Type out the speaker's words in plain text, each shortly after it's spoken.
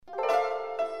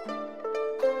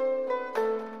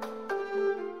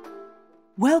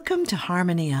Welcome to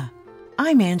Harmonia.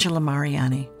 I'm Angela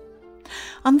Mariani.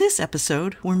 On this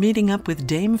episode, we're meeting up with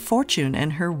Dame Fortune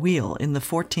and her wheel in the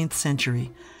 14th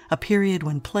century, a period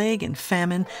when plague and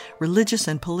famine, religious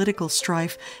and political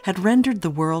strife had rendered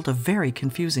the world a very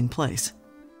confusing place.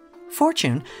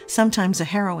 Fortune, sometimes a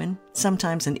heroine,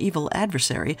 sometimes an evil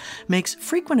adversary, makes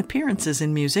frequent appearances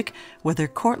in music, whether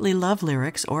courtly love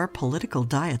lyrics or political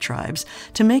diatribes,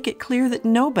 to make it clear that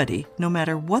nobody, no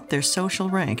matter what their social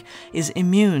rank, is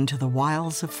immune to the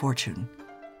wiles of fortune.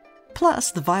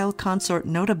 Plus, the viol consort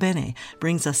Nota Bene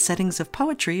brings us settings of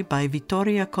poetry by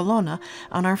Vittoria Colonna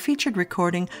on our featured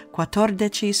recording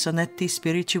Quattordeci Sonetti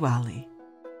Spirituali.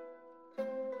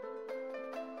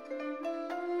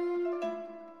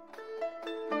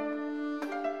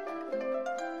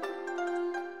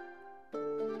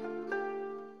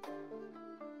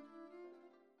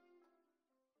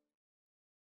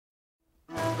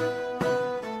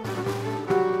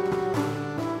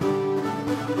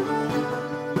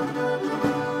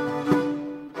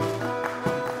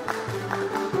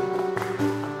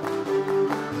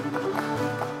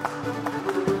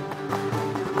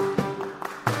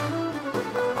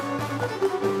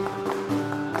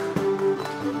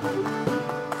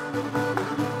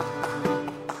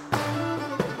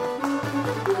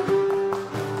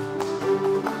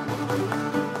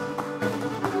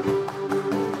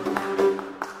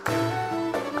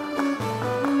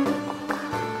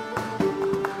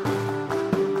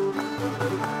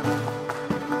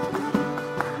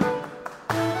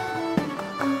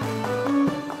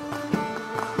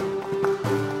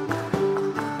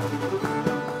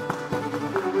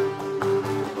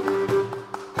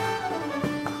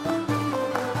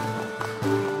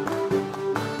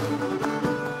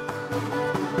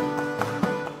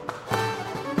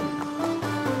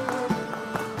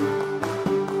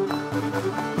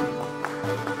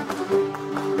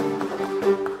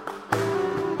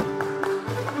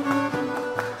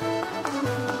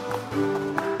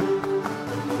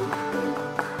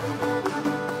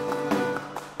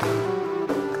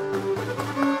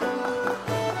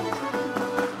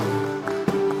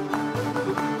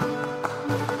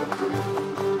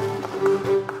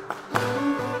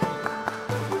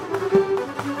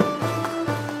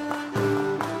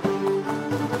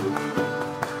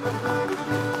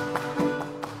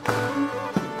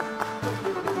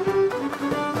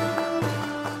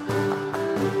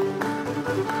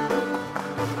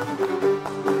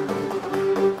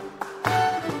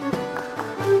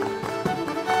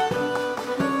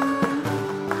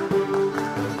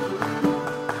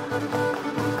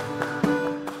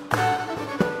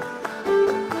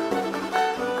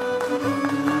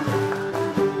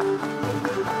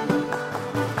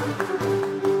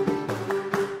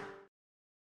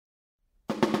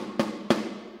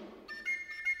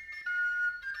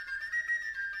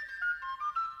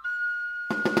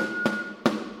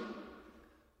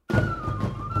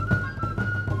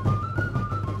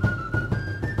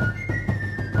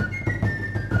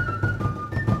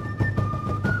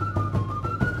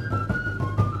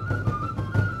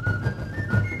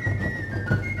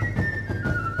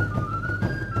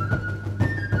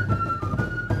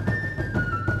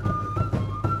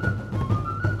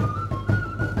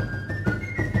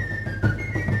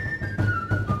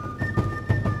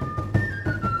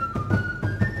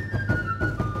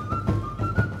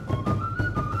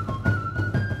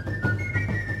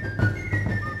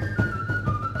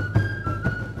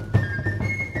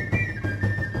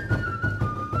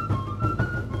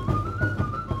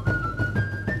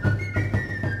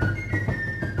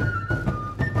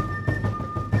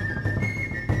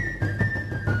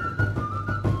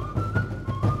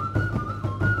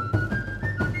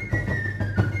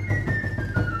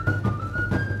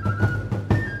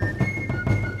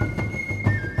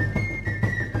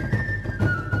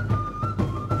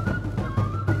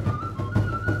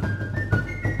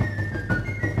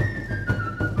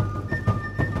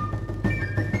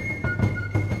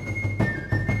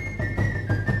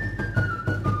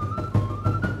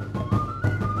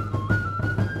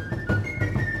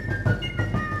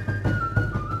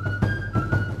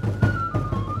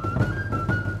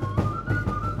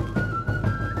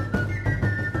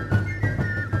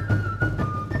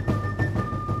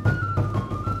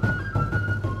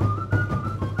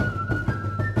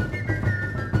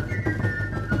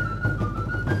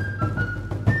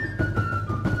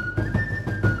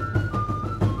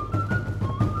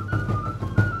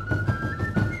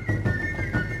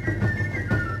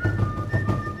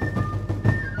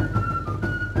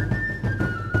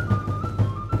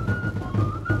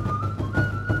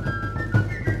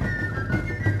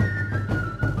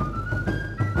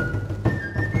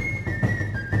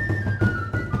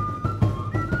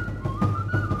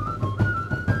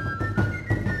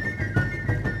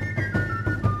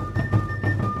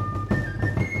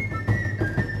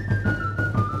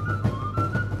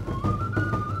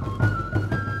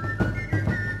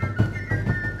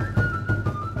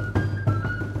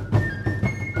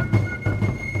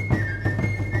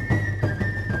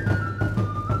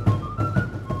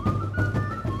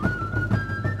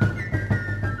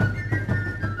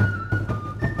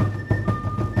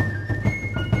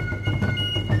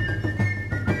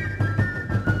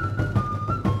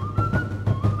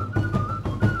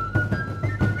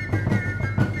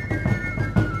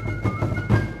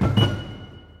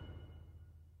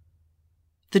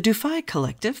 The Dufay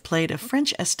Collective played a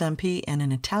French estampie and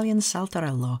an Italian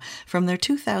saltarello from their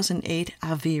 2008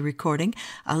 AV recording,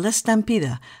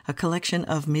 All'Estampida, a collection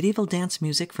of medieval dance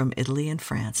music from Italy and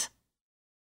France.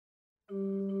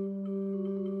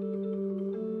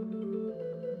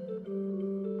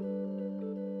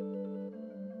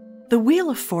 The Wheel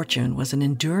of Fortune was an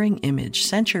enduring image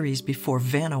centuries before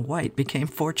Vanna White became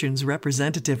Fortune's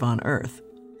representative on Earth.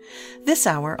 This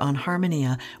hour on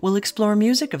Harmonia will explore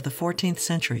music of the 14th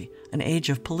century, an age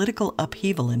of political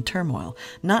upheaval and turmoil,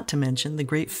 not to mention the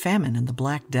Great Famine and the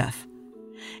Black Death.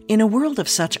 In a world of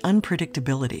such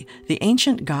unpredictability, the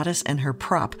ancient goddess and her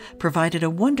prop provided a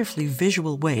wonderfully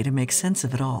visual way to make sense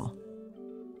of it all.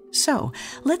 So,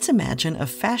 let's imagine a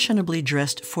fashionably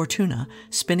dressed Fortuna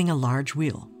spinning a large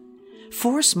wheel.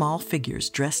 4 small figures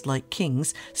dressed like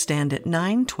kings stand at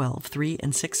 9, 12, 3,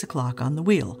 and 6 o'clock on the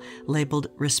wheel, labeled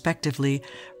respectively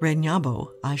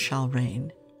Regnabo, I shall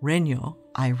reign, Regno,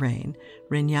 I reign,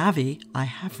 Regnavi, I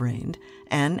have reigned,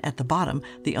 and at the bottom,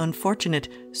 the unfortunate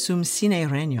Sum sine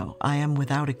regno, I am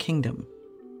without a kingdom.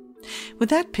 With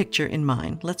that picture in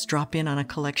mind, let's drop in on a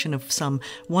collection of some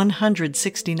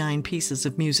 169 pieces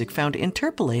of music found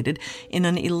interpolated in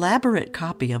an elaborate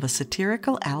copy of a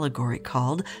satirical allegory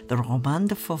called the Roman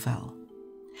de Fauvel.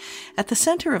 At the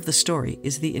center of the story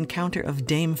is the encounter of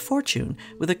Dame Fortune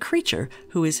with a creature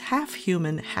who is half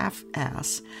human, half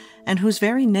ass, and whose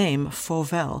very name,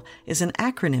 Fauvel, is an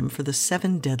acronym for the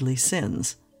 7 deadly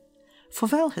sins.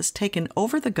 Fauvel has taken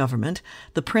over the government,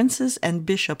 the princes and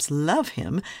bishops love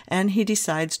him, and he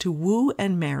decides to woo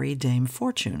and marry Dame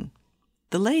Fortune.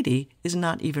 The lady is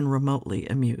not even remotely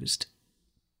amused.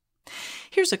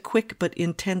 Here's a quick but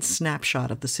intense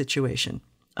snapshot of the situation,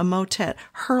 a motet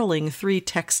hurling 3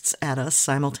 texts at us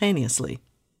simultaneously.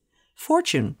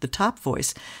 Fortune, the top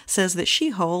voice, says that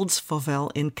she holds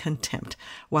Fauvel in contempt,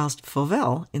 whilst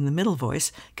Fauvel, in the middle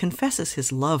voice, confesses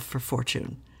his love for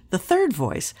Fortune. The third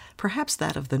voice, perhaps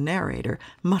that of the narrator,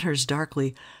 mutters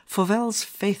darkly, Fauvel's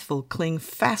faithful cling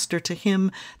faster to him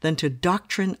than to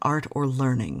doctrine, art, or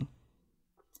learning.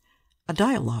 A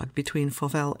dialogue between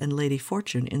Fauvel and Lady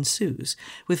Fortune ensues,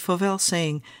 with Fauvel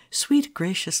saying, Sweet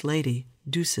gracious lady,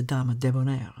 douce dame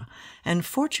debonaire, and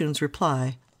Fortune's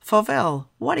reply, Fauvel,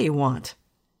 what do you want?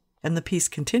 And the piece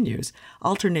continues,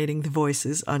 alternating the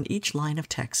voices on each line of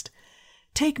text.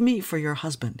 Take me for your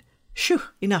husband. Shoo,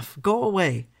 enough, go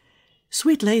away.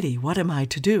 Sweet lady, what am I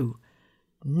to do?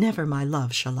 Never my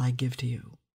love shall I give to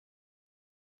you.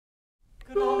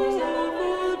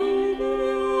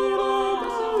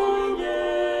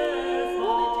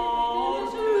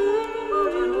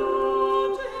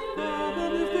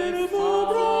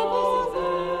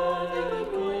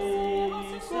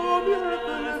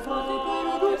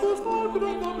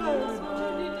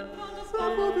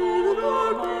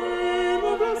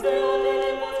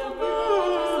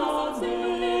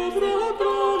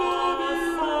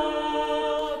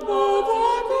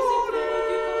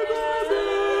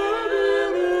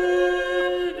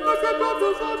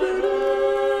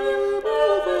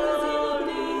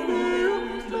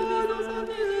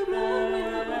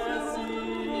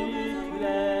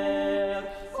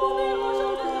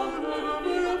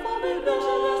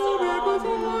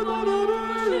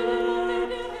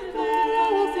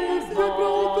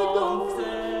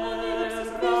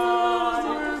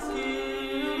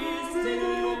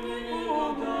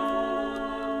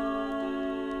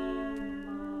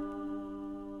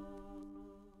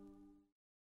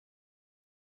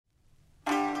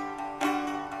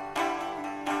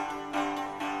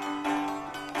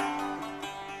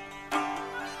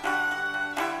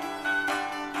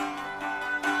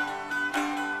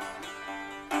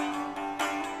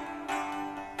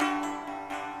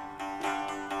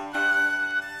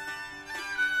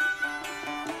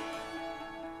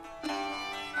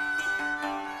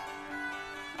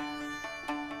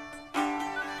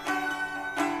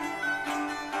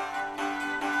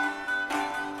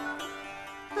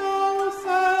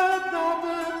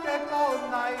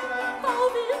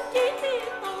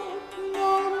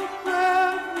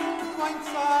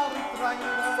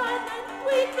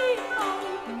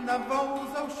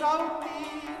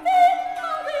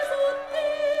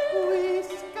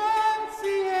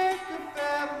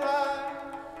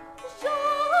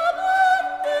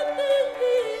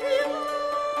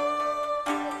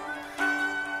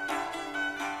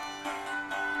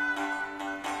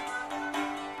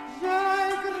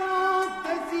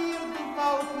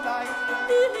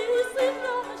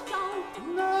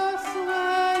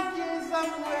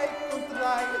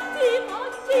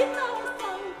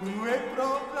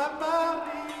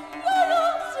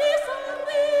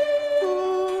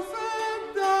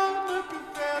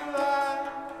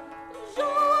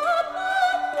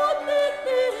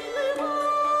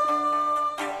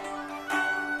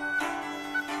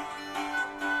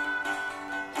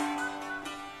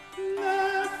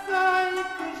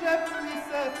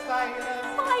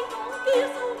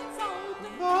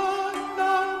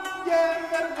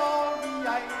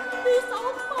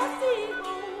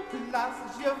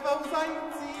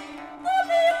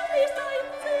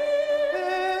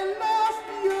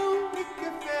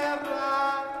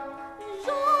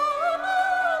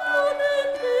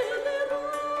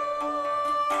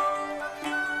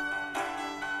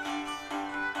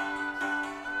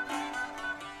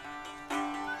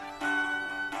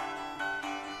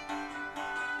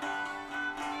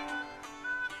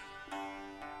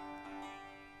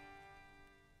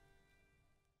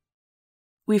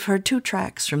 We've heard two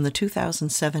tracks from the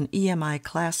 2007 EMI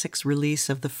Classics release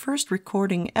of the first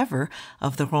recording ever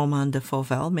of the Roman de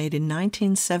Fauvel, made in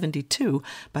 1972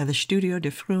 by the Studio de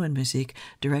Frauenmusik,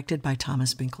 directed by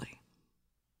Thomas Binkley.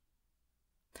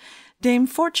 Dame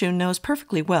Fortune knows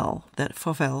perfectly well that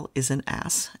Fauvel is an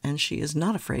ass, and she is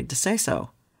not afraid to say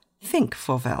so. Think,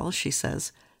 Fauvel, she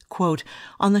says, quote,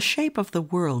 on the shape of the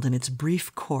world in its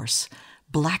brief course,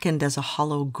 blackened as a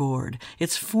hollow gourd,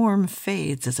 its form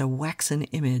fades as a waxen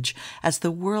image, as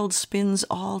the world spins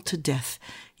all to death,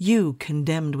 you,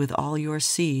 condemned with all your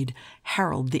seed,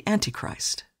 herald the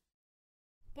Antichrist.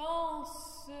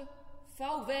 Pense,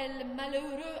 Fauvel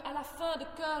malheureux, à la fin de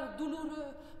cœur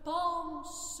douloureux,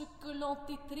 pense que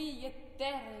l'entêtrie est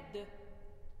terde.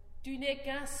 Tu n'es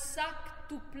qu'un sac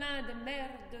tout plein de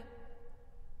merde.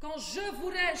 Quand je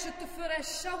voudrais, je te ferais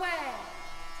shower.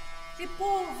 Et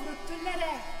pauvre te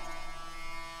l'aiderait.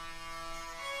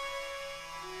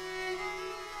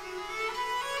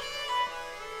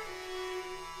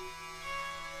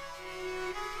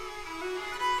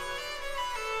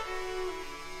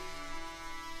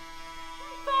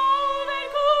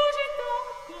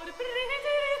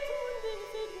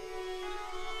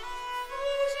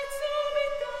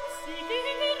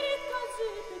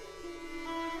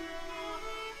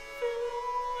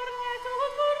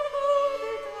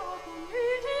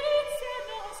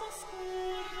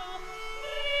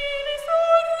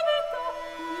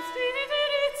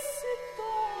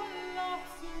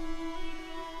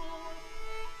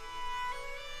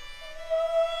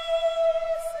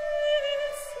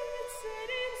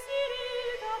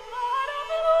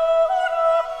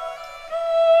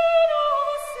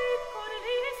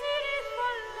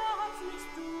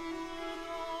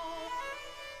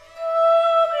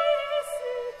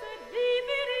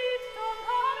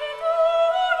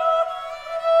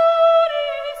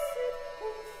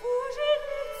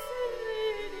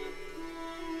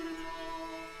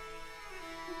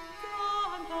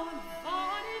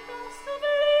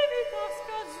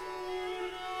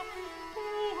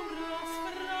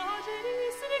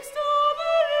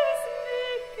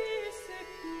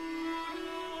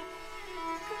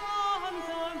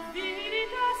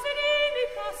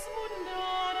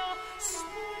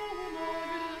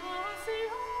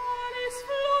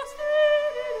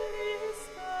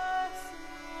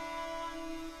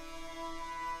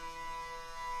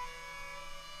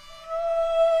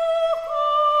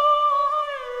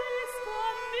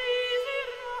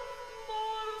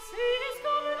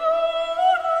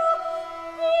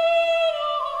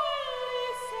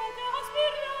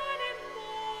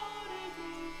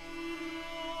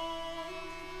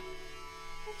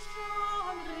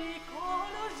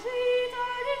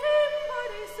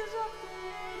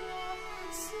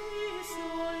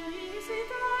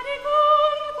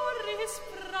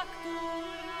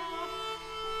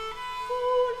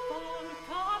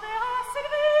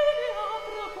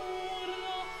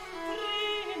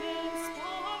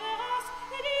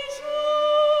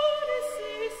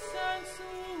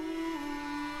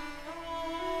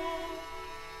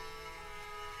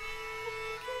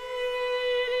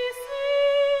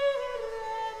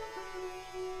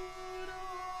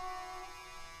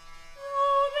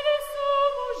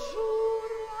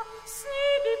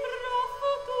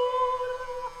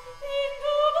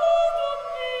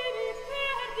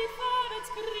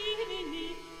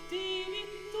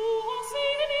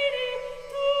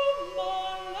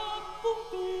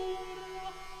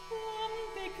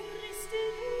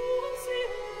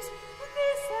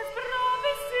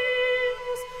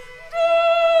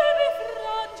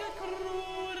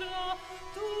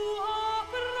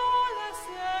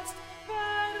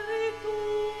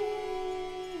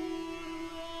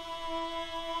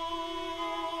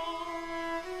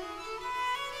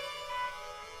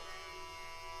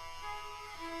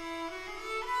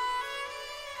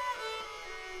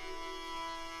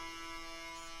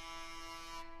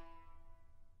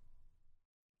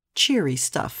 Cheery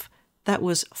stuff. That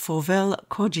was Fauvel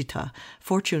cogita,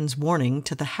 Fortune's warning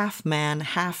to the half-man,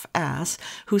 half-ass,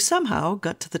 who somehow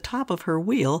got to the top of her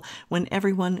wheel when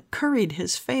everyone curried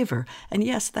his favor, and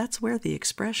yes, that's where the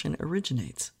expression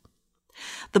originates.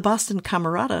 The Boston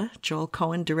Camerata, Joel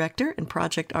Cohen director, and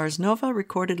Project Ars Nova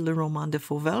recorded Le Roman de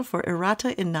Fauvel for Errata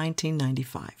in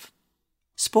 1995.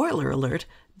 Spoiler alert,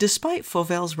 despite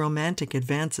Fauvel's romantic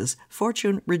advances,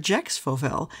 Fortune rejects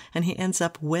Fauvel, and he ends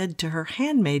up wed to her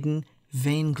handmaiden,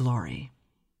 Vainglory.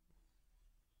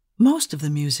 Most of the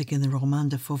music in the Roman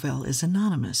de Fauvel is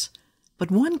anonymous, but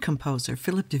one composer,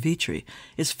 Philippe de Vitry,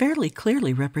 is fairly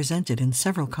clearly represented in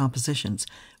several compositions,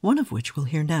 one of which we'll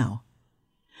hear now.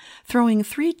 Throwing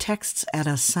three texts at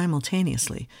us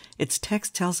simultaneously, its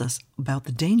text tells us about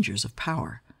the dangers of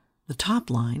power. The top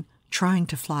line, trying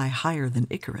to fly higher than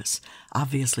Icarus,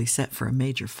 obviously set for a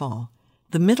major fall.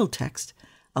 The middle text,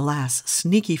 alas,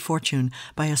 sneaky Fortune,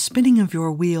 by a spinning of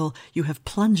your wheel you have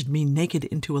plunged me naked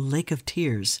into a lake of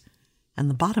tears. And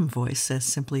the bottom voice says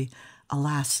simply,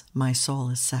 alas, my soul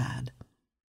is sad.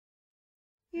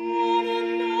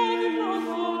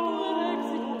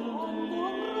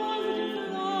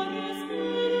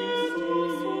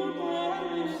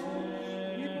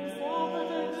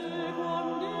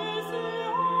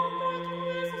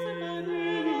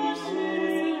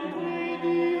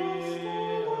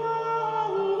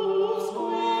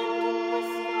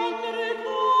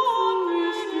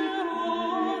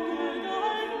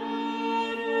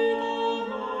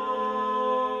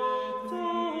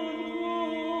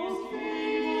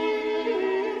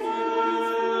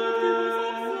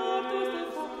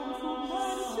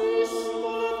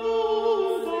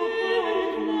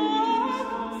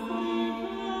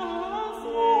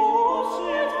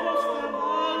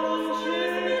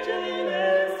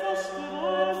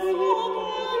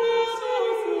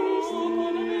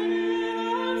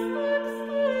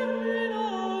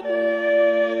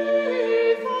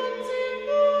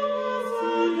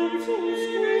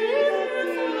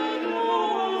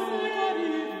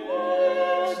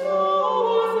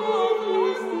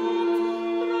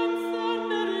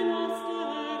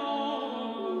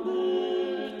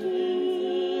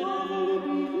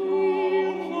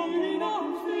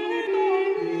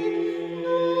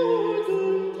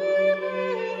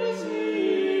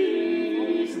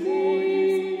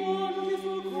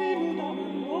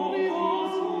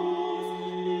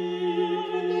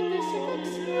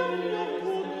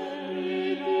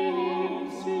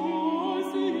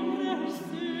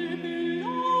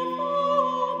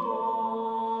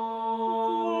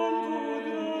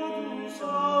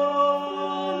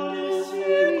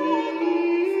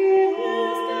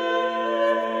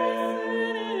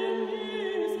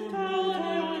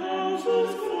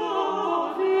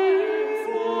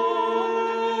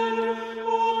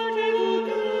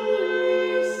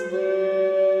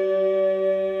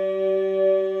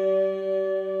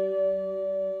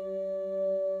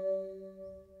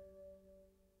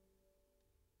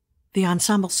 The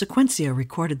Ensemble Sequentia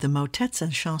recorded the motets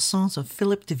and chansons of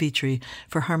Philippe de Vitry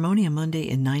for Harmonia Mundi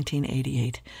in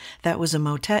 1988. That was a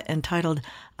motet entitled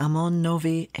Amon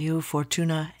Novi Eu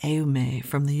Fortuna Eu Me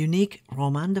from the unique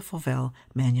Roman de Fauvel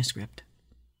manuscript.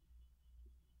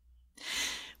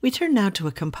 We turn now to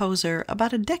a composer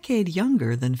about a decade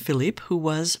younger than Philippe, who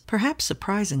was, perhaps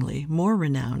surprisingly, more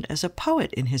renowned as a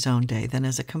poet in his own day than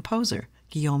as a composer,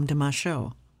 Guillaume de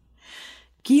Machaut.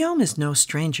 Guillaume is no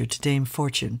stranger to Dame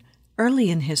Fortune.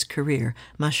 Early in his career,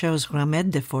 Machaut's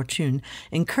Remède de Fortune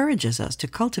encourages us to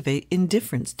cultivate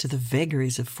indifference to the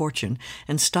vagaries of fortune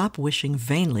and stop wishing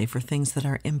vainly for things that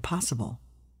are impossible.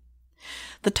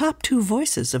 The top two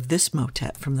voices of this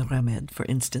motet from the Remède, for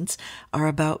instance, are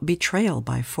about betrayal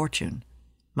by fortune.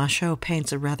 Machaut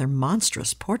paints a rather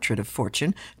monstrous portrait of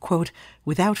fortune, quote,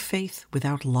 without faith,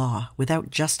 without law, without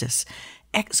justice,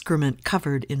 excrement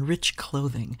covered in rich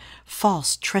clothing,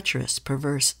 false, treacherous,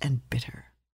 perverse, and bitter.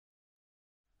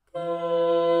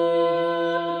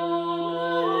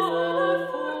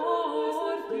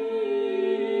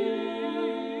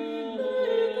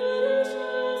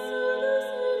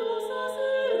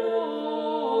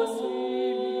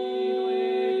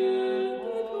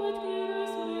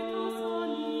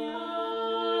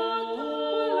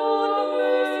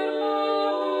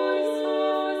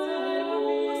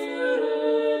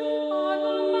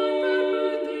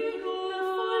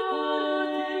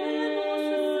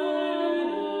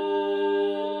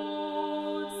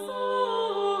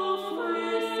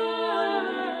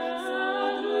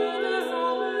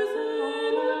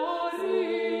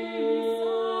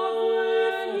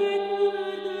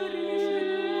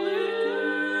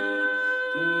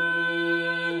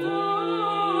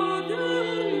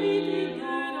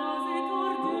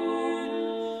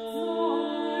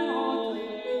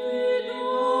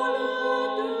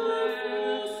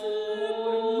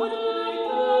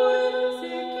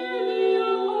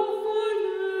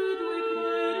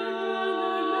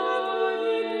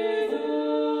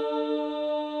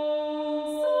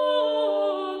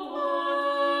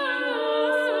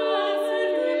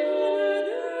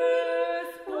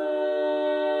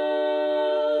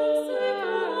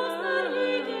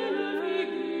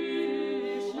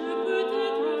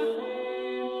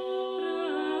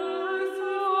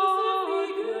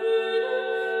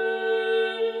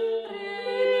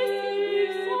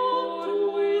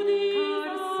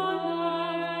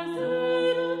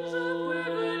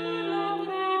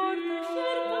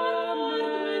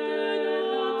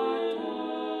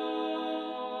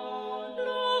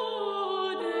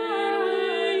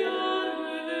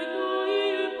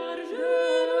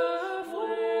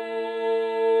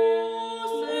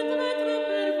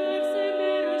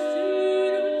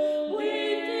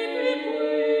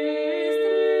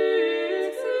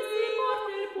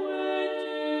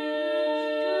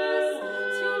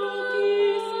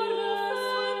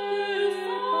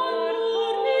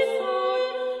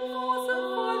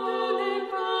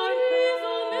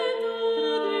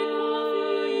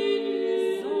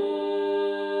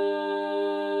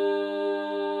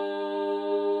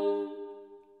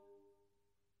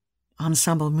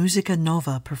 Ensemble Musica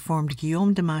Nova performed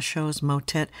Guillaume de Machaut's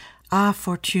motet A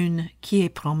Fortune qui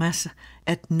est promesse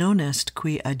et non est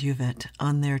qui adjuvet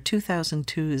on their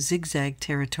 2002 Zigzag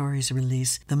Territories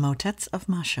release, The Motets of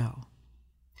Machaut.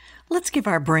 Let's give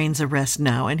our brains a rest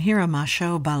now and hear a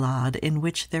Machaut ballade in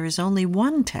which there is only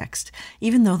one text,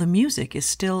 even though the music is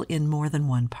still in more than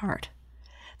one part.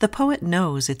 The poet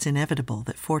knows it's inevitable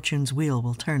that Fortune's wheel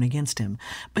will turn against him,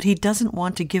 but he doesn't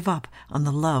want to give up on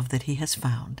the love that he has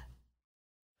found.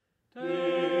 Ah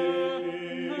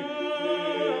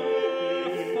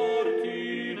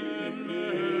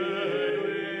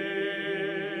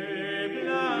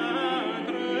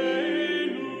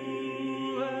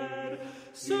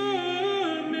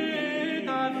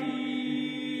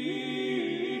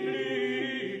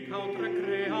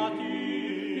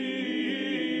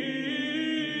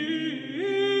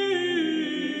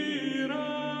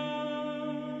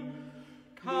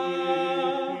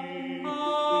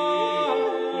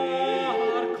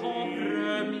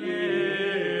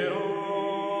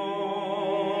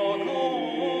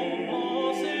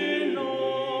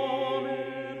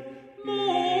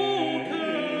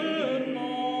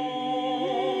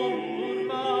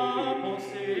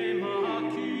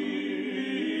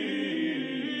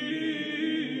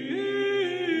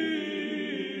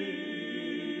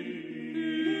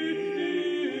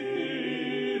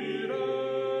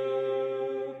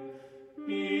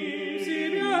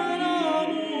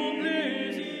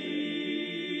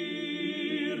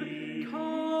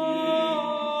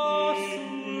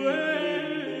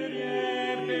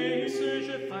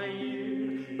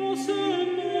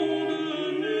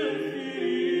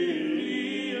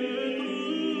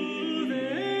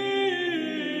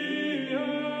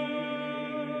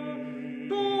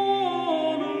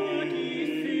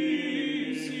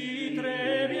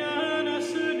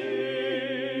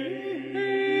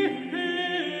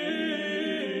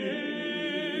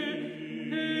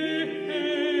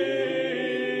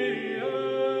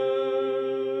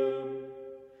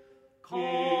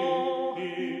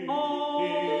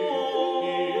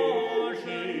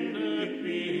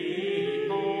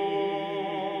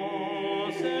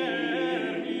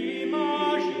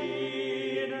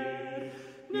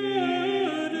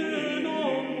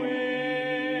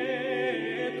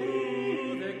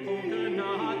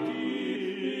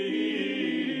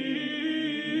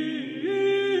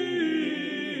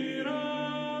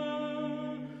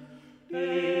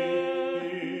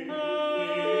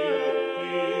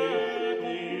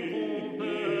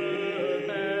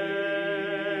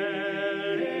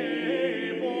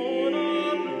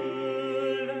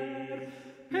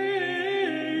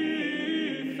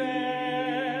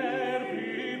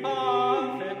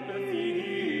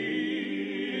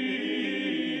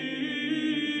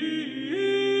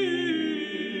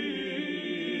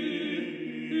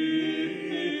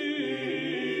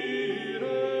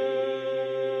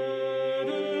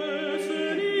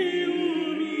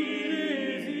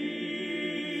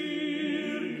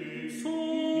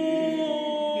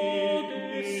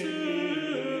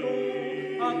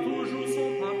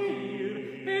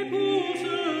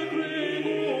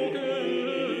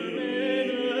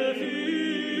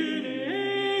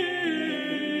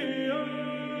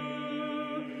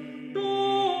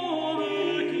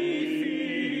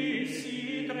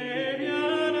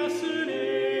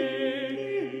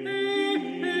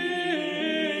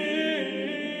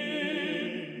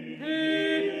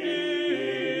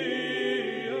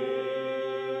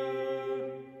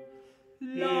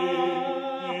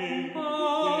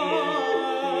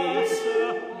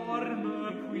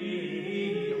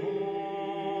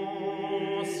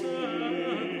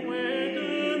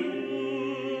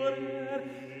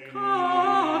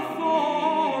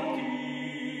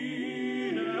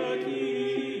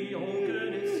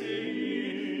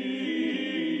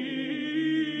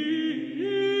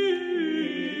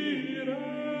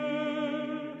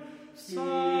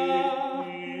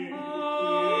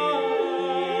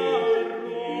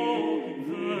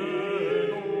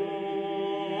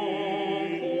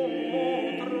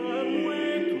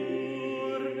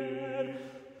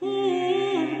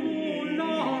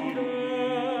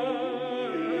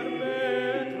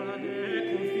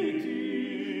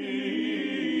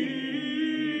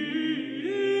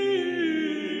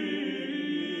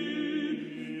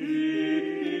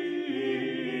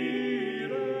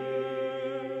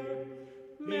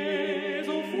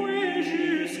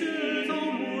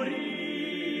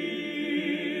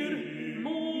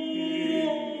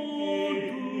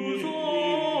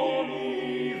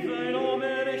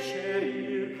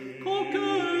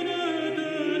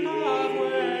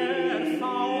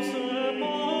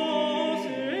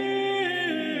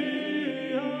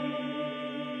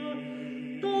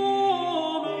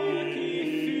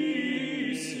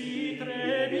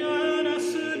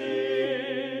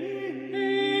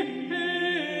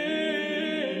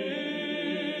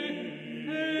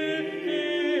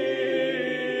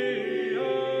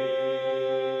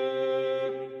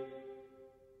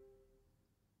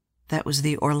That was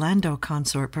the Orlando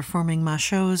Consort performing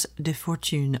Machot's de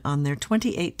Fortune on their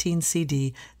 2018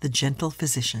 CD, The Gentle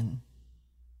Physician.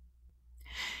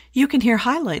 You can hear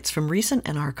highlights from recent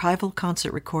and archival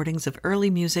concert recordings of early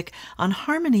music on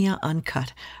Harmonia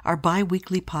Uncut, our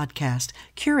bi-weekly podcast,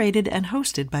 curated and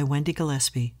hosted by Wendy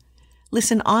Gillespie.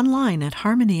 Listen online at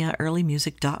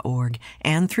harmoniaearlymusic.org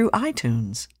and through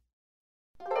iTunes.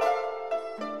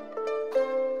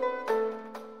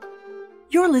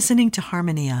 You're listening to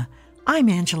Harmonia. I'm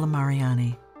Angela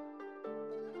Mariani.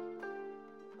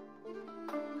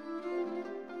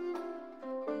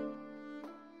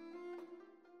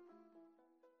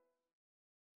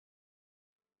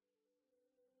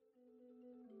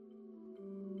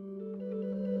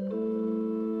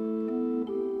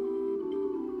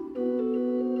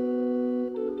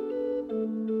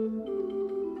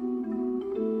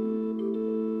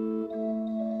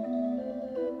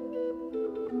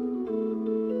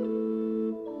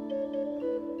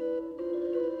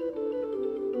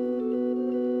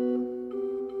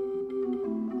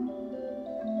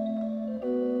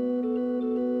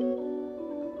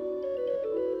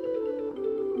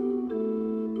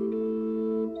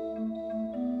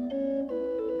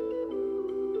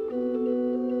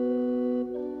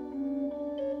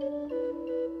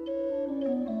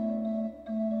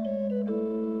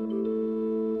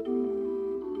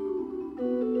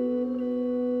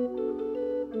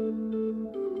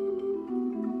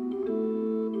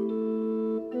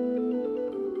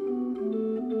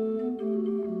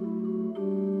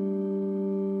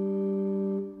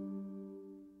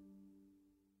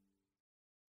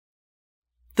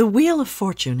 The Wheel of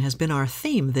Fortune has been our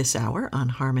theme this hour on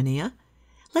Harmonia.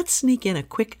 Let's sneak in a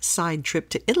quick side trip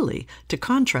to Italy to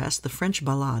contrast the French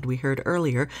ballade we heard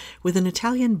earlier with an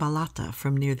Italian ballata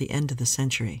from near the end of the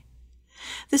century.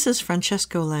 This is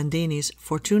Francesco Landini's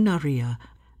Fortunaria,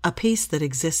 a piece that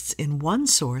exists in one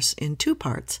source in 2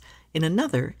 parts, in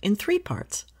another in 3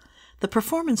 parts. The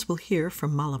performance we'll hear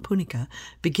from Malapunica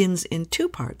begins in 2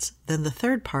 parts, then the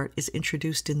 3rd part is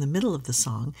introduced in the middle of the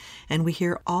song, and we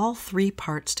hear all 3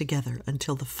 parts together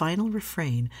until the final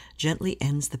refrain gently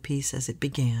ends the piece as it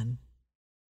began.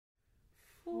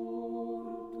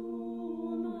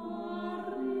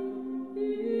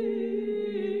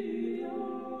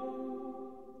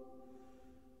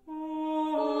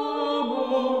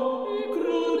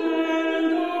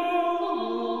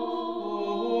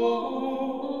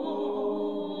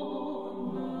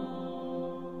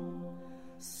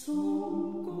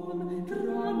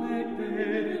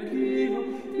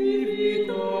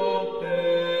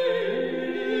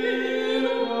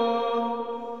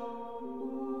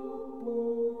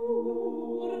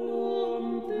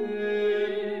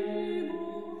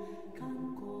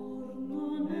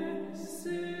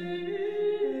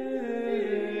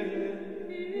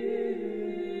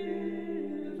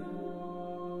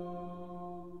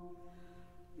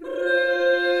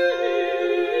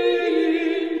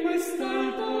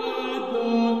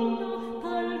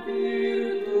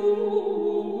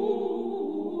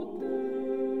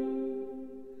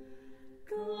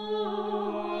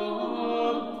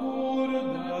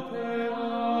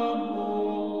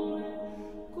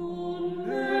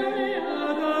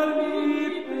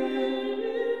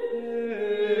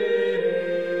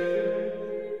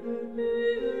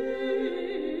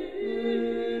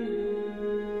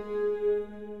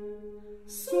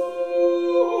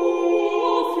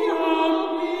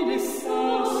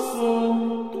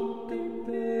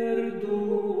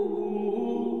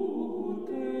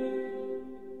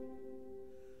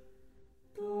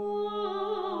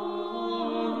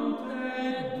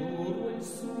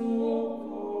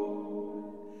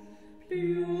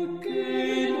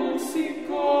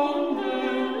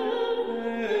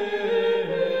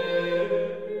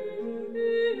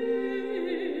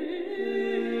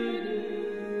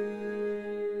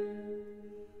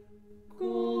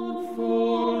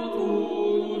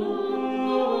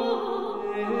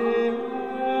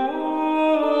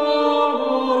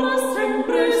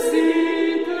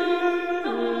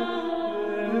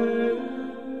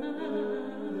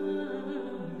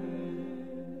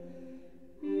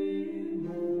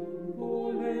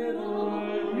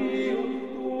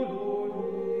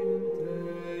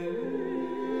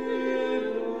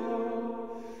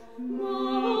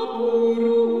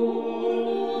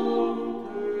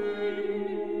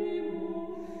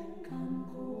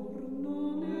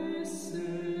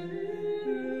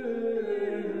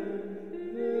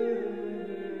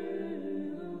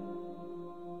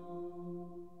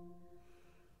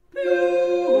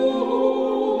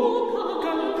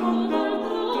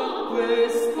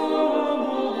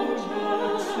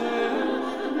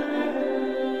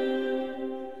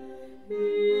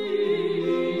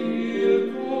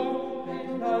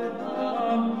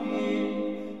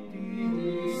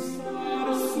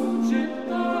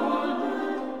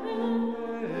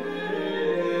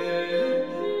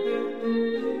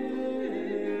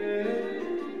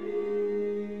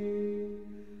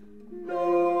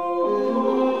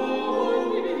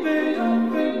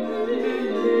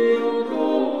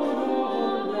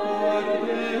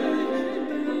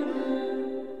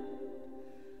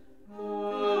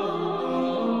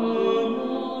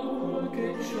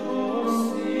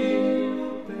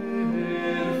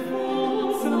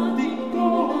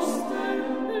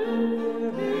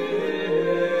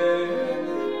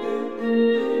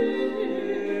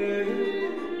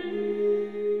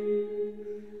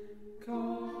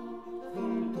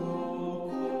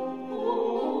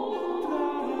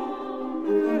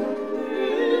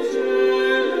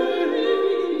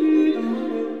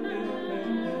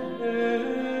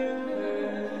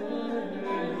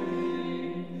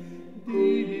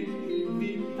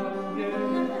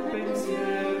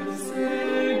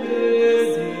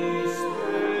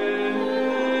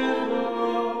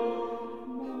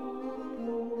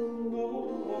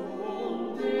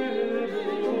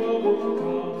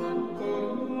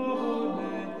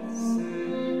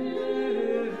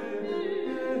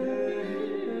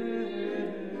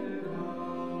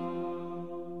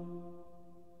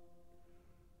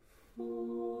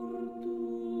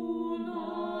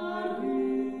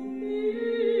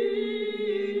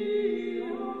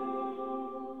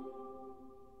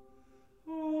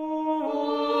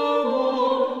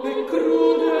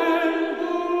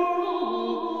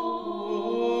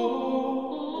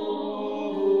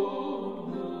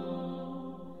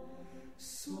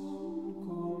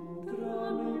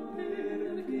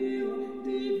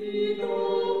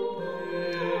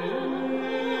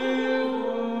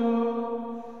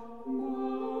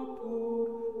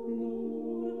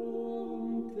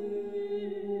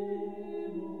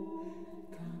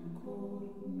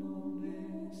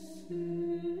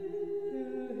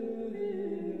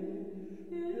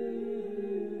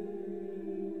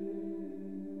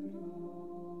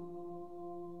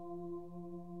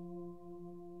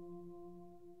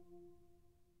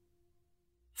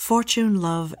 Fortune,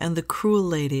 love, and the cruel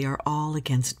lady are all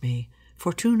against me.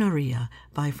 Fortunaria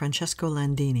by Francesco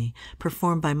Landini,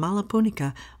 performed by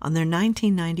Malapunica on their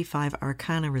 1995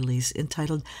 Arcana release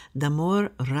entitled D'amor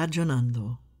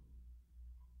ragionando.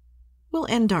 We'll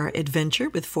end our adventure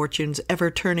with Fortune's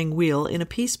ever-turning wheel in a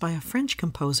piece by a French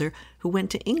composer who went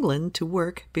to England to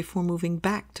work before moving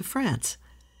back to France.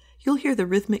 You'll hear the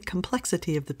rhythmic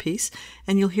complexity of the piece,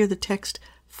 and you'll hear the text,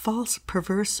 false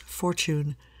perverse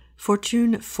fortune,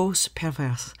 fortune fausse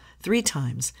perverse, 3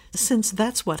 times, since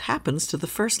that's what happens to the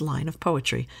first line of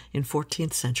poetry in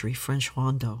 14th century French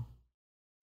rondo.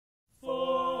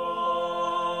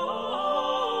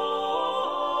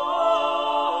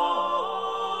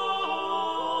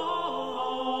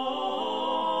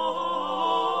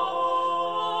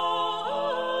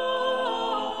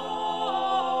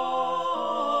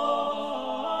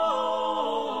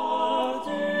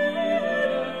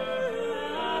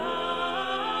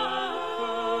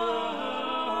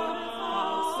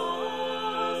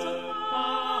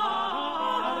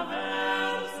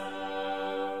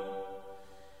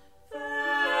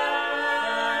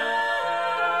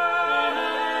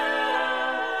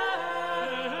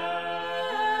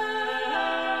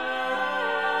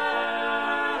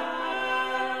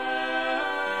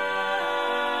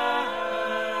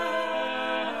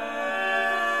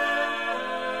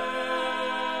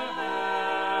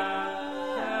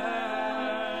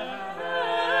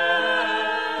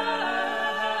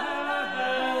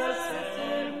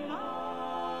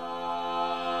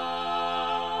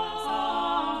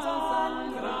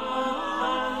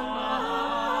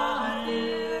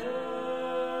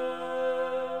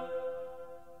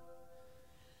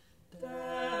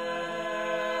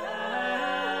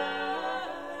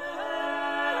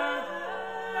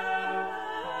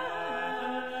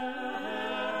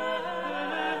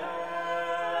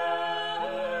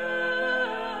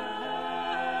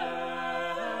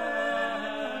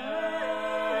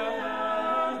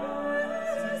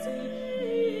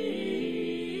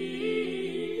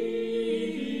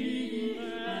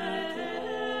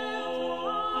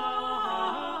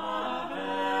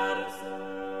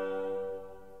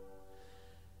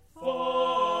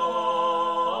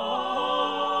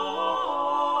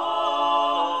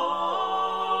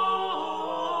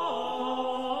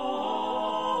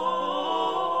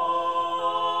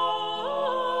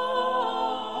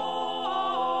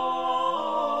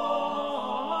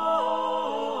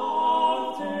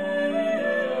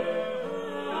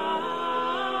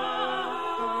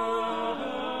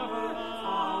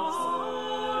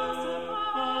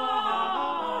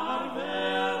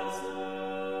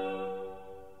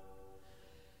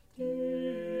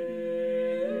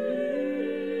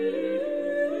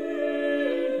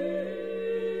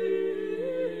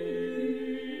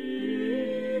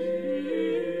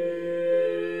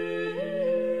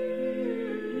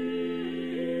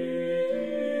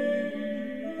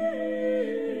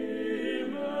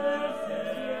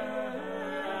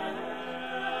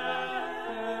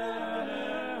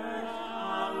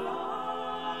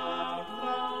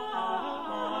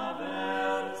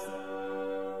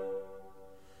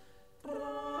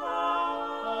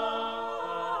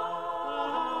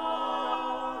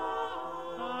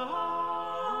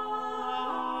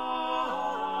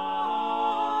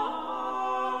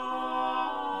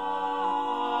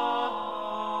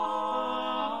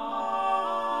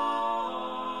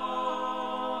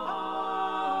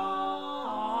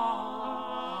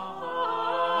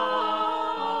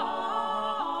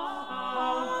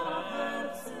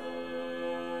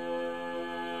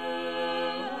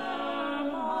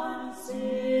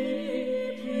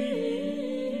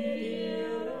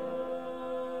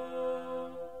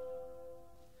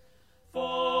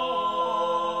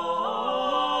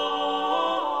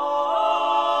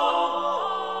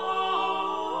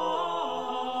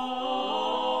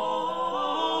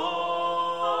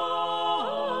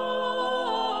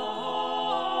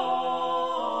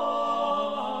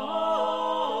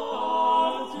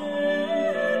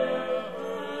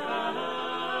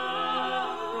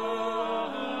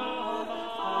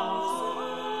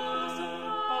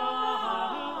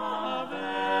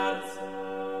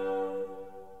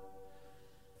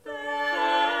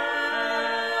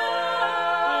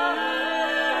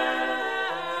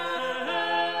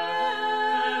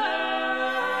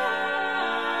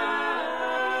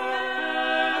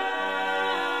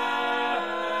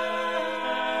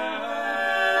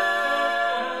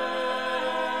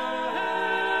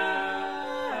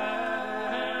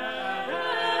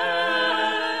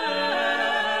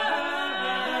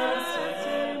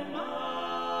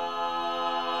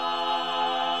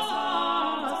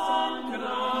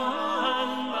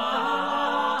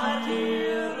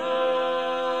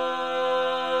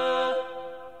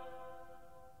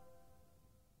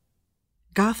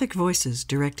 Gothic Voices,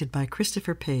 directed by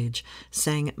Christopher Page,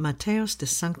 sang Matthäus de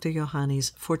Sancto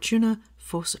Johannis Fortuna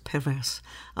Fos Perverse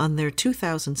on their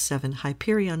 2007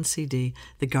 Hyperion CD,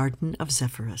 The Garden of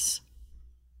Zephyrus.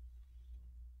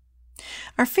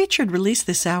 Our featured release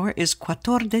this hour is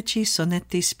Quattordeci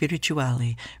Sonetti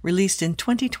Spirituali, released in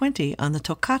 2020 on the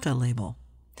Toccata label.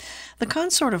 The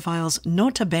consort of Wiles'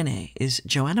 Nota Bene is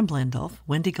Joanna Blendolf,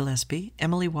 Wendy Gillespie,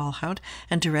 Emily Walhout,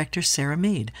 and director Sarah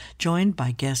Mead, joined by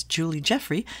guest Julie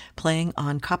Jeffrey, playing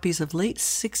on copies of late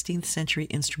 16th century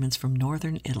instruments from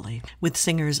northern Italy, with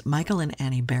singers Michael and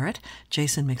Annie Barrett,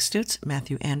 Jason McStutz,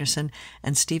 Matthew Anderson,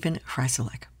 and Stephen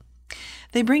Chrysalek.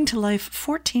 They bring to life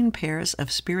 14 pairs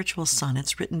of spiritual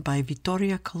sonnets written by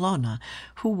Vittoria Colonna,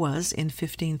 who was, in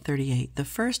 1538, the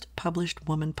first published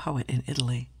woman poet in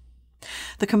Italy.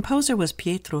 The composer was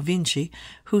Pietro Vinci,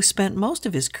 who spent most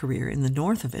of his career in the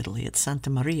north of Italy at Santa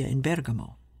Maria in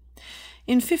Bergamo.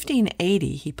 In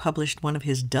 1580, he published one of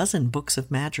his dozen books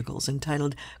of madrigals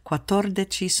entitled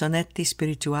Quattordeci Sonetti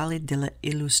Spirituali della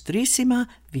illustrissima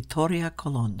Vittoria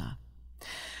Colonna.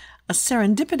 A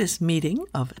serendipitous meeting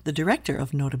of the director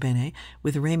of Nota Bene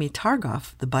with Remy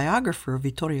Targoff, the biographer of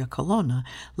Vittoria Colonna,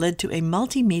 led to a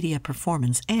multimedia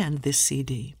performance and this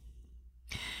CD.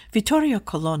 Vittoria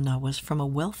Colonna was from a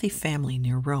wealthy family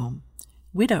near Rome.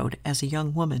 Widowed as a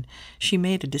young woman, she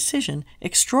made a decision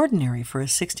extraordinary for a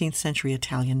 16th century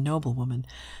Italian noblewoman,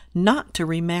 not to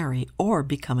remarry or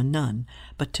become a nun,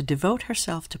 but to devote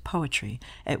herself to poetry,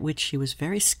 at which she was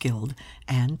very skilled,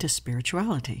 and to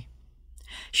spirituality.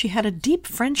 She had a deep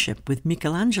friendship with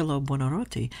Michelangelo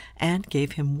Buonarroti and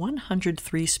gave him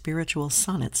 103 spiritual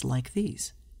sonnets like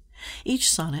these. Each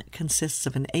sonnet consists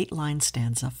of an 8-line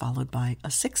stanza followed by a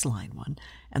 6-line one,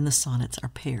 and the sonnets are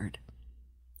paired.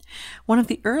 One of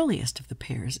the earliest of the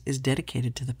pairs is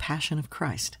dedicated to the Passion of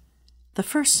Christ. The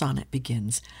first sonnet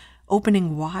begins,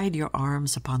 "Opening wide your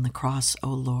arms upon the cross, O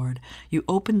Lord, you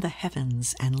opened the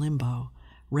heavens and limbo,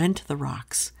 rent the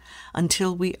rocks,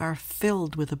 until we are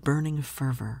filled with a burning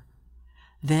fervor."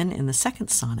 Then, in the second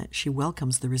sonnet, she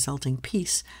welcomes the resulting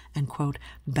peace and, quote,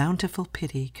 "bountiful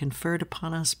pity conferred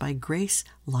upon us by grace,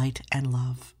 light, and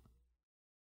love."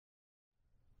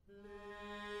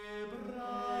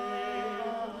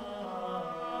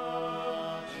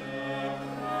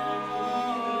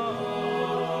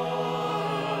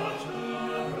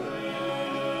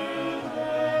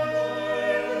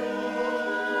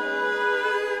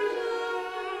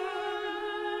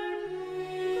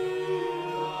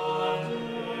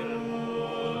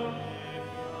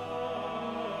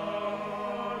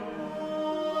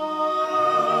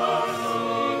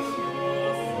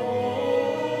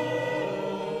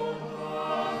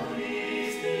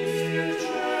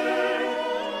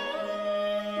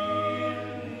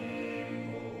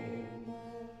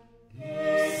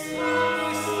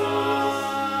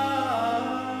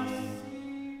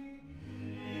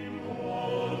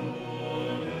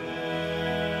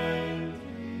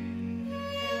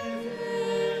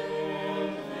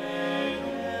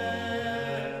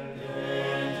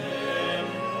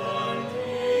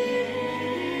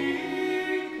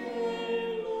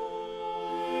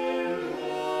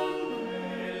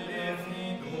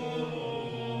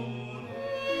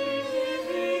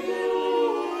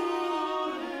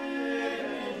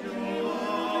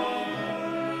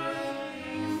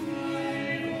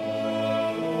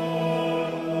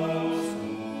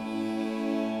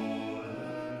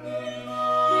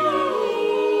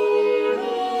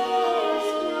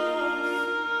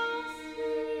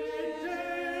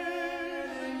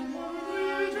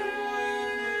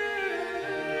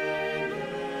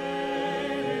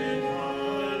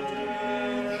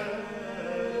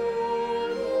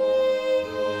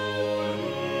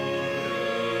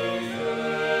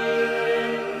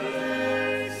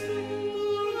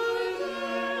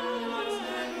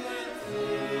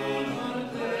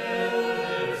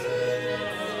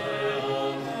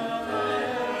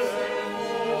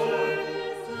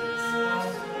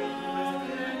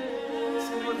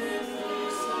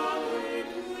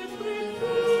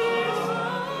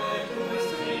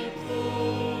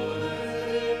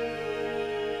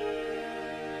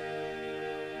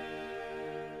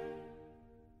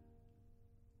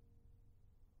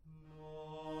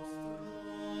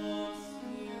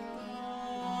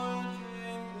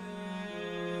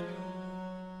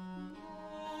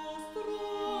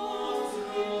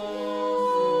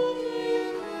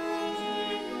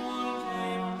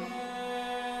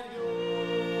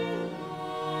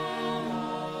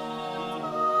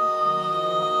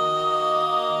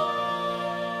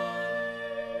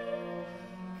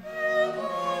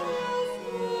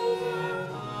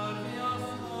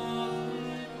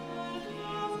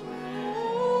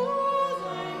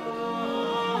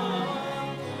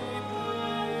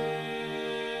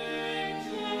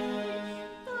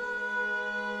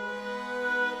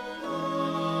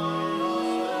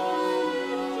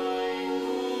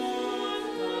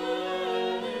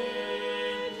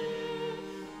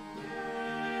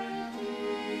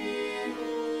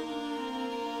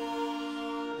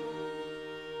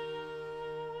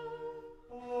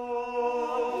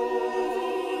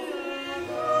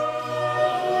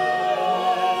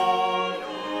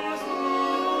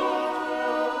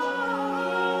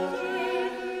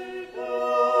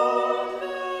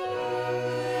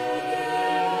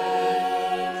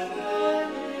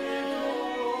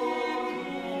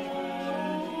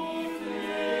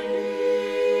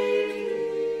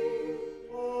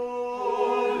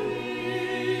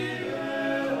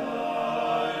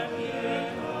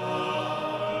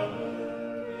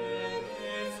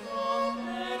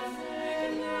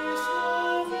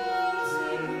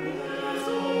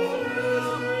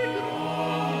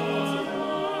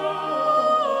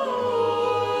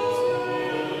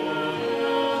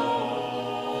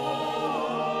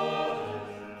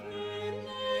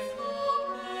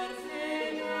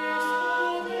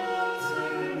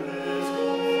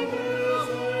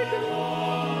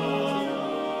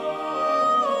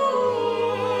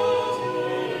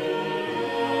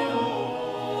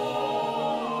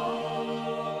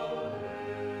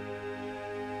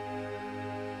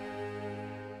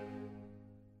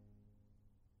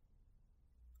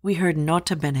 we heard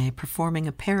Nota Bene performing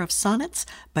a pair of sonnets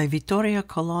by Vittoria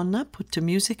Colonna put to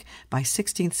music by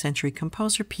 16th century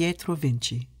composer Pietro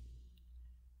Vinci.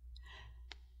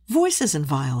 Voices and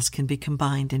viols can be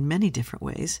combined in many different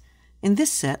ways. In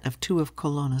this set of 2 of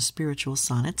Colonna's spiritual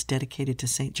sonnets dedicated to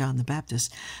St. John the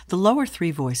Baptist, the lower 3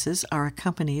 voices are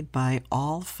accompanied by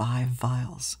all 5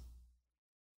 viols.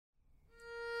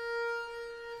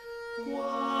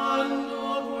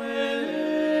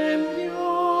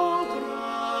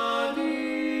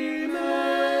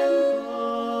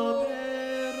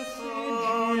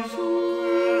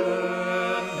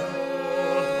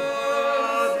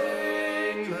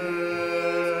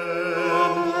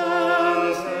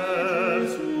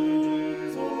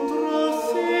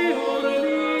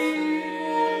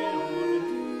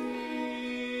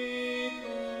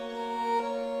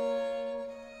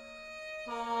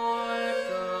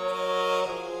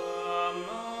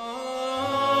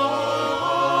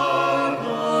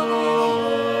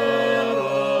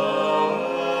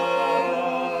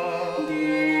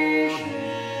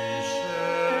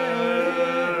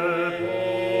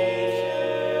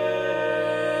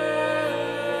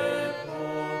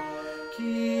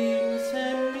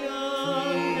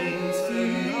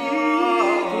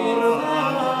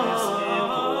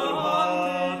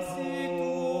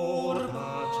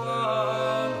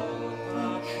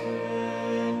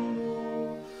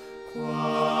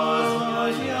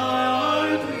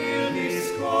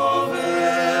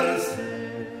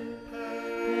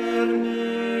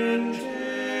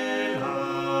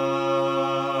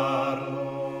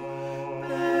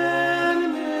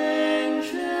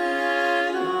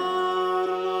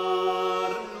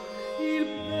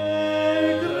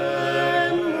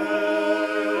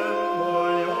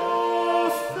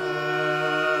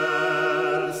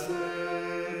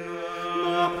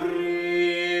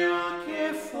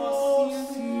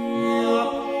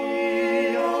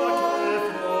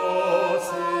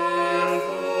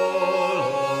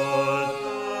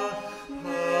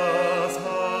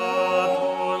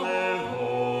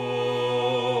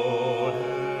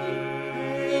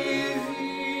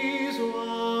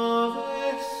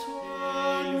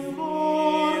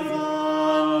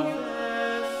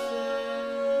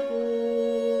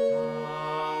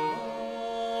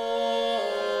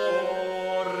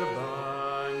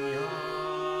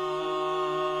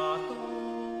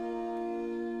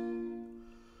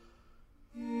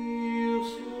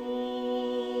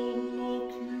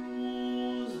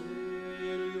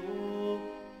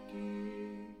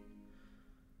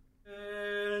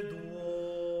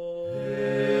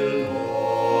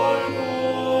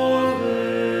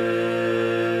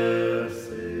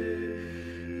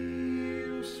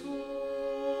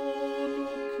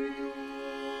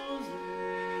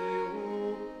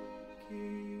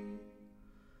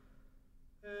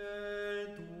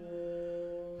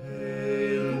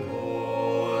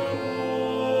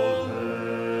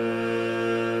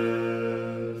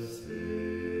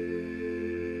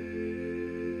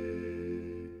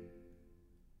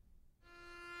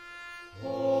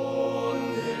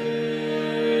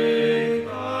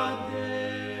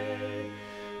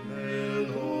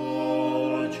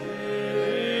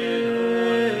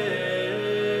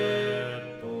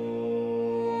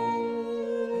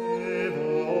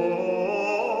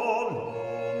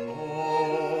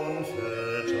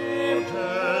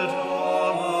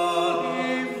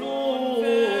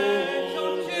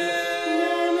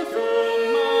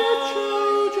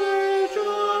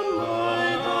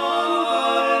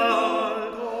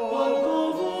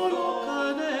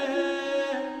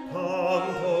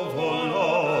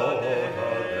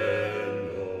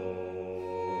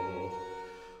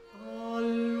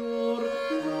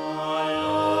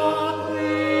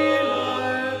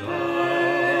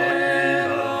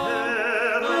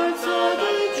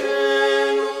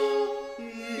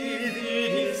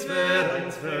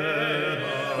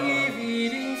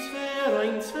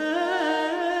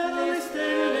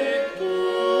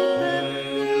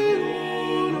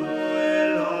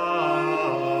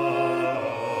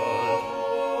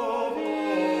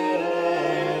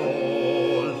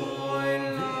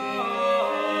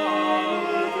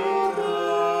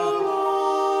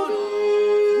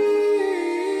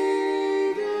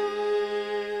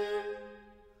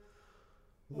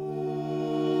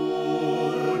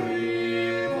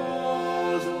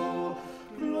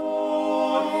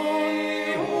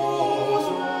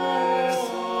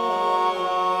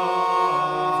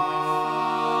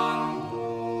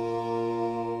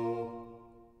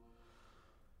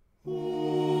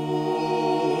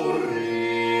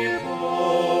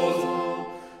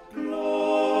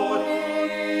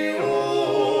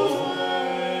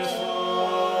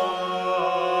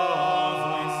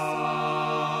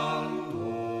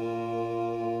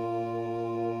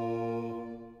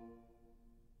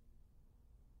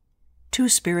 2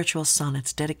 spiritual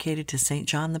sonnets dedicated to St.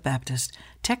 John the Baptist,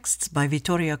 texts by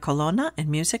Vittoria Colonna and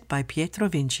music by Pietro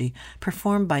Vinci,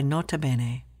 performed by Nota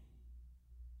Bene.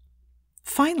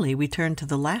 Finally, we turn to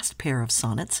the last pair of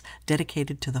sonnets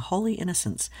dedicated to the holy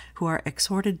innocents, who are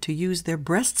exhorted to use their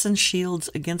breasts and shields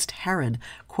against Herod,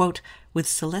 quote, "With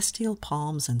celestial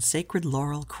palms and sacred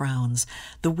laurel crowns,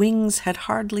 the wings had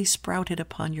hardly sprouted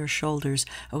upon your shoulders,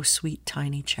 O sweet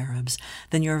tiny cherubs,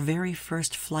 than your very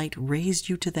first flight raised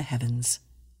you to the heavens."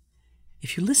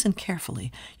 If you listen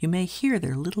carefully, you may hear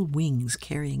their little wings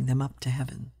carrying them up to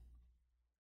heaven.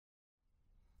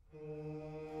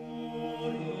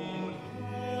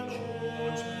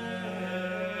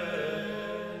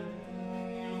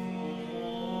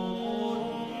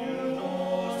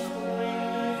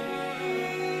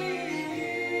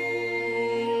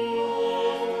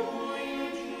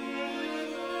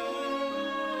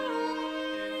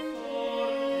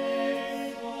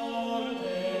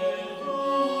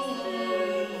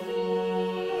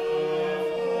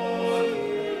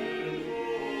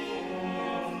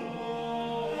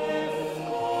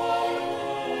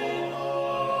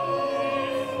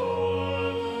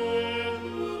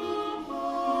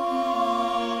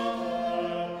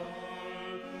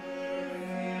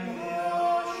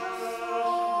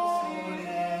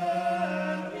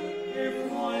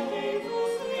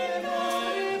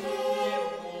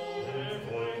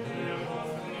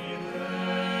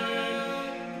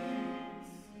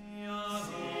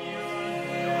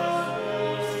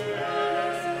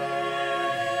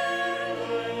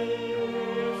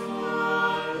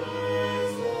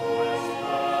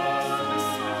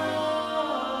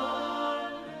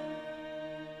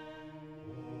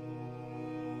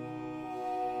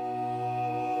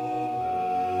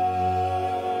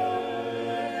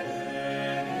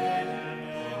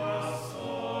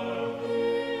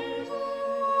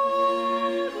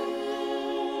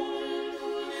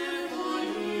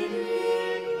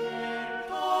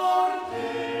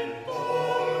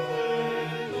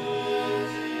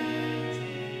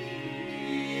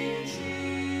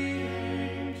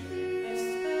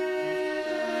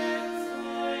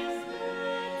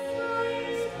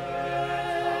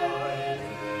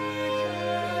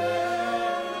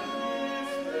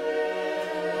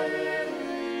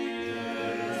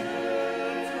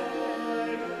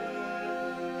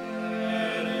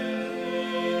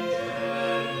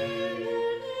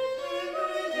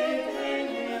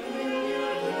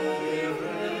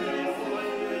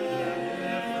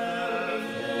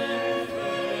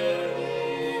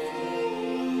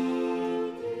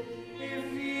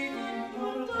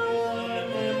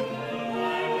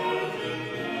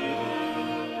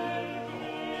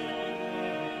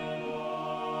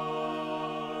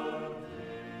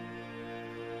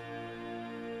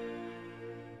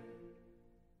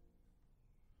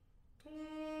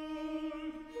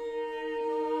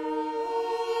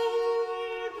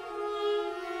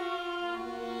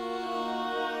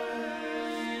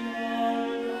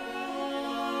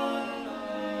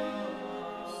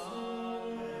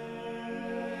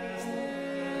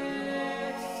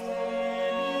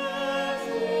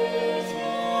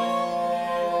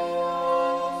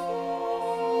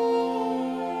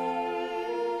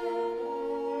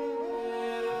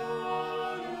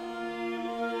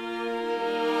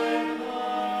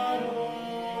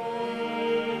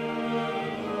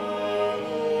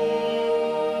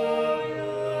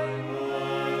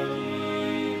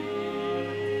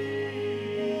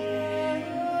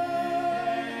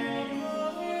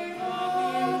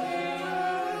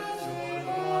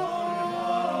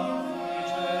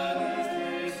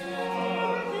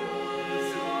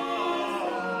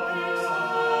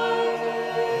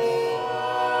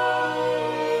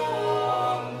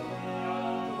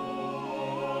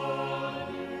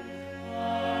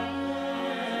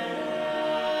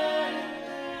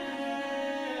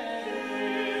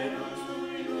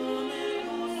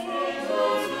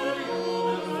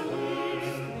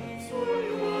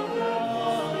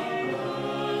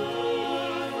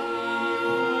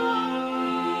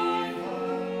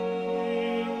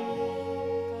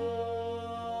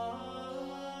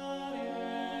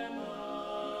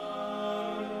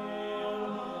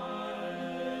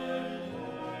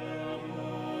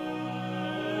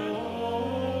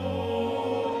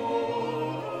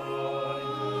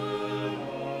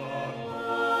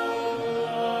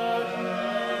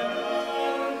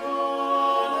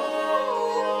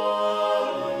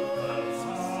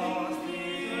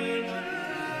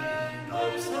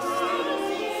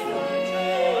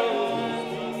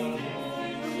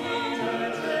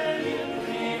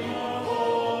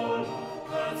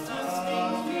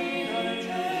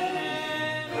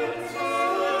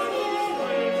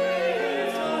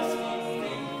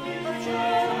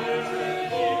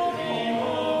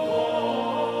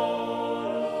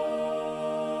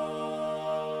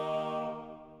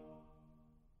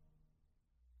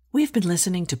 We've been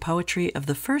listening to poetry of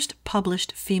the first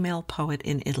published female poet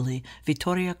in Italy,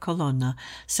 Vittoria Colonna,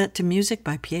 set to music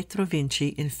by Pietro Vinci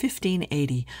in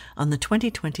 1580 on the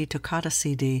 2020 Toccata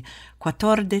CD,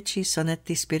 Quattordeci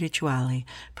Sonetti Spirituali,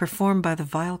 performed by the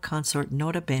viol consort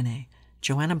Nota Bene,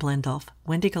 Joanna Blendolf,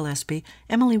 Wendy Gillespie,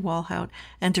 Emily Walhout,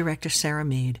 and director Sarah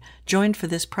Mead, joined for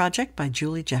this project by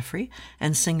Julie Jeffrey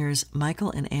and singers Michael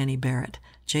and Annie Barrett,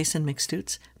 Jason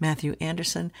McStutz, Matthew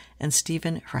Anderson, and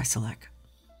Stephen Hryselek.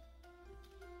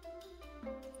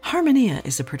 Harmonia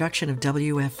is a production of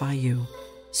WFIU.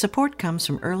 Support comes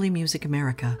from Early Music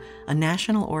America, a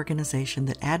national organization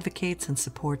that advocates and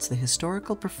supports the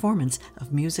historical performance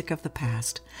of music of the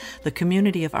past, the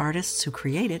community of artists who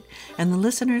create it, and the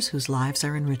listeners whose lives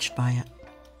are enriched by it.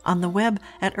 On the web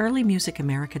at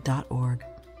earlymusicamerica.org.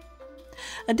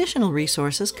 Additional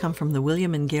resources come from the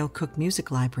William and Gail Cook Music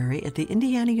Library at the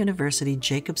Indiana University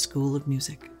Jacobs School of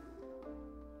Music.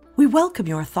 We welcome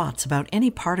your thoughts about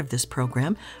any part of this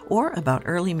program or about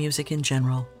early music in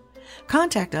general.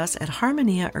 Contact us at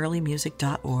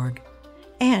harmoniaearlymusic.org.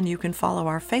 And you can follow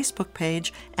our Facebook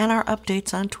page and our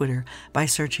updates on Twitter by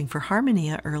searching for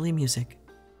Harmonia Early Music.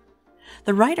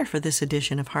 The writer for this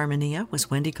edition of Harmonia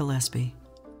was Wendy Gillespie.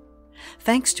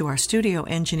 Thanks to our studio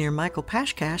engineer Michael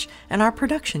Pashkash and our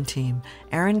production team,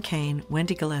 Aaron Kane,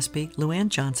 Wendy Gillespie, Luann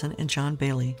Johnson, and John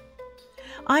Bailey.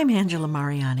 I'm Angela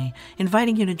Mariani,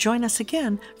 inviting you to join us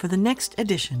again for the next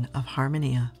edition of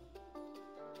Harmonia.